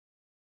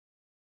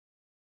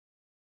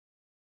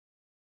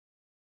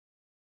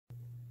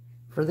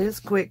For this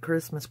quick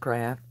Christmas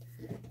craft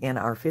in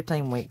our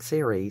 15-week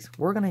series,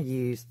 we're going to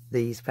use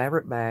these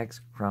fabric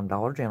bags from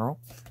Dollar General,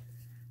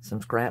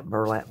 some scrap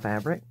burlap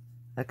fabric,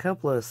 a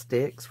couple of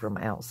sticks from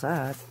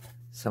outside,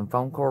 some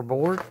foam core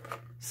board,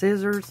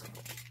 scissors,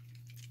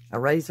 a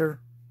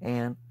razor,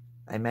 and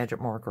a magic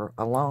marker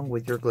along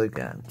with your glue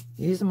gun.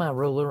 Using my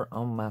ruler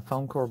on my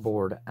foam core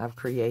board, I've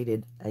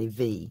created a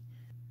V.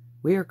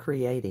 We are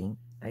creating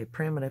a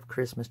primitive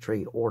Christmas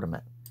tree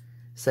ornament.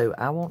 So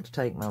I want to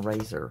take my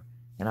razor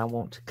and I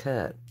want to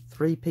cut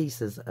 3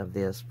 pieces of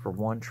this for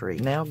one tree.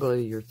 Now glue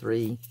your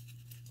 3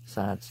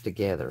 sides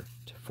together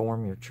to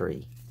form your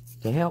tree.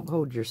 To help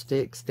hold your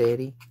stick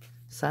steady,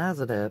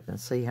 size it up and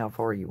see how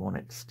far you want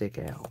it to stick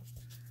out.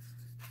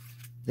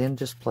 Then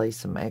just place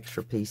some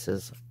extra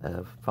pieces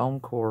of foam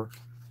core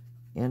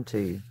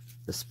into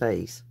the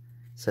space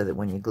so that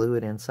when you glue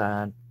it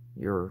inside,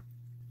 your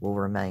will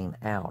remain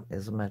out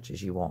as much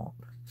as you want.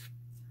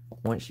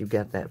 Once you've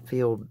got that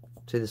filled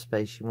to the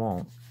space you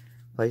want,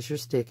 place your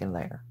stick in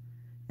there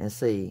and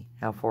see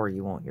how far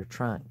you want your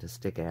trunk to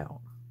stick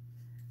out.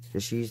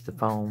 Just use the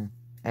foam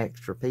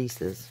extra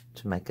pieces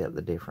to make up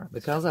the difference.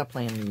 Because I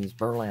plan to use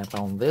burlap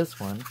on this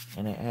one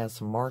and it has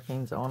some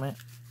markings on it,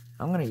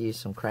 I'm going to use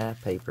some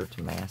craft paper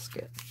to mask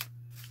it.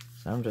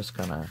 So I'm just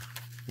going to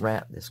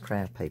wrap this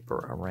craft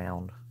paper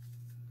around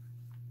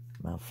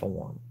my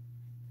form.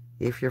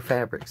 If your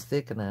fabric's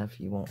thick enough,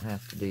 you won't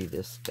have to do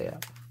this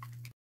step.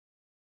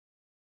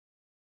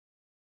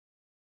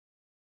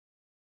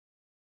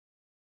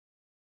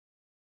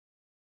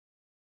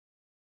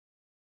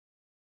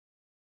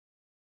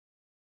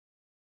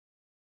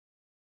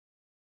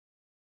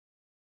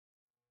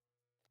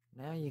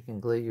 Now you can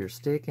glue your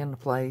stick into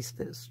place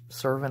that's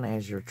serving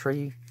as your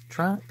tree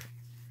trunk,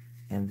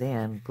 and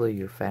then glue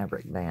your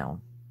fabric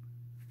down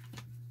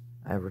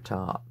over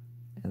top,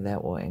 and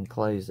that will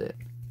enclose it.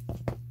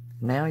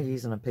 Now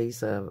using a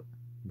piece of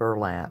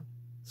burlap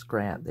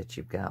scrap that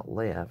you've got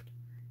left,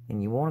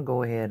 and you want to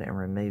go ahead and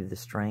remove the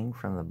string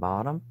from the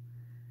bottom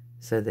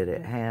so that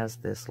it has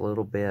this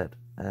little bit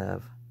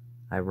of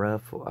a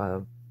rough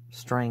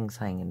strings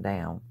hanging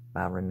down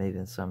by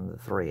removing some of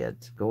the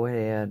threads. Go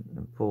ahead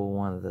and pull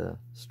one of the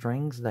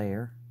strings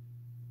there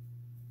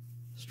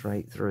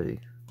straight through.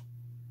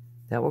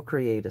 That will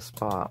create a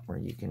spot where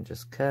you can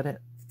just cut it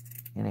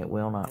and it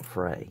will not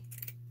fray.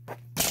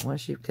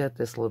 Once you've cut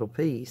this little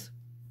piece,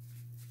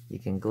 you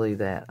can glue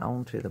that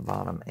onto the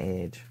bottom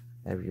edge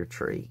of your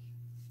tree.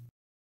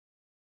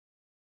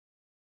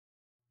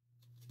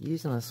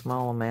 Using a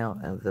small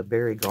amount of the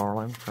berry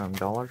garland from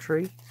Dollar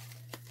Tree,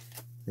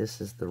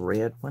 this is the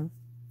red one,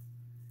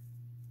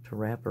 to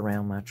wrap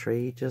around my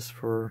tree just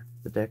for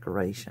the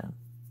decoration.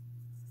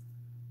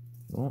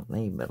 You won't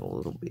need but a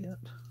little bit. Topped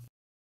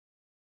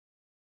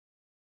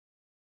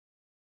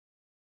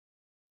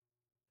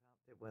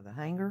it with a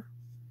hanger,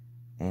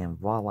 and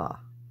voila,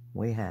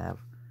 we have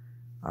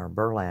our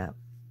burlap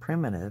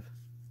primitive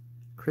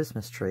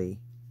Christmas tree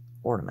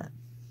ornament.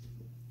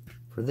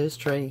 For this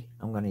tree,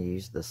 I'm going to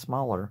use the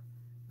smaller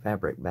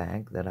fabric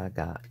bag that I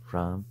got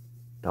from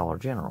Dollar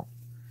General.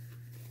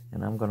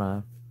 And I'm going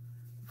to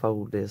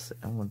fold this,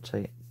 I'm going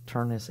to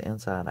turn this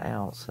inside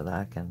out so that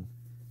I can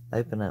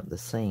open up the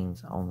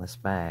seams on this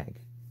bag.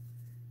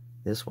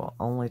 This will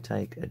only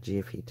take a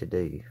jiffy to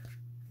do.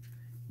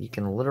 You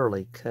can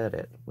literally cut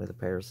it with a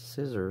pair of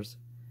scissors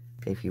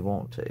if you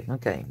want to.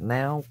 Okay,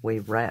 now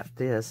we've wrapped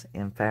this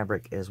in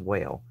fabric as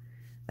well,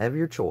 of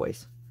your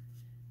choice.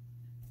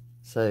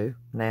 So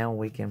now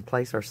we can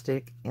place our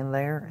stick in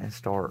there and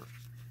start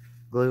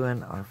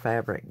gluing our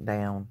fabric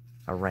down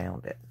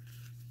around it.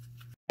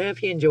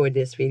 If you enjoyed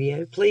this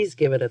video, please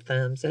give it a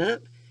thumbs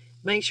up.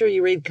 Make sure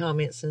you read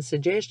comments and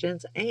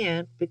suggestions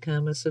and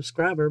become a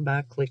subscriber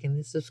by clicking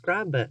the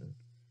subscribe button.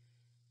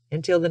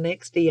 Until the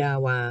next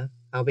DIY,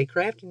 I'll be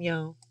crafting,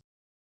 y'all.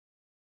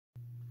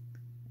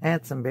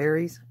 Add some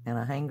berries and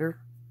a hanger,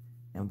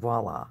 and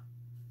voila,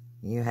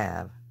 you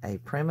have a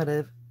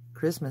primitive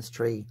Christmas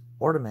tree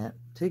ornament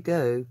to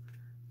go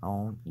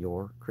on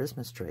your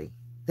Christmas tree.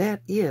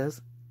 That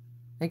is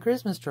a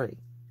Christmas tree.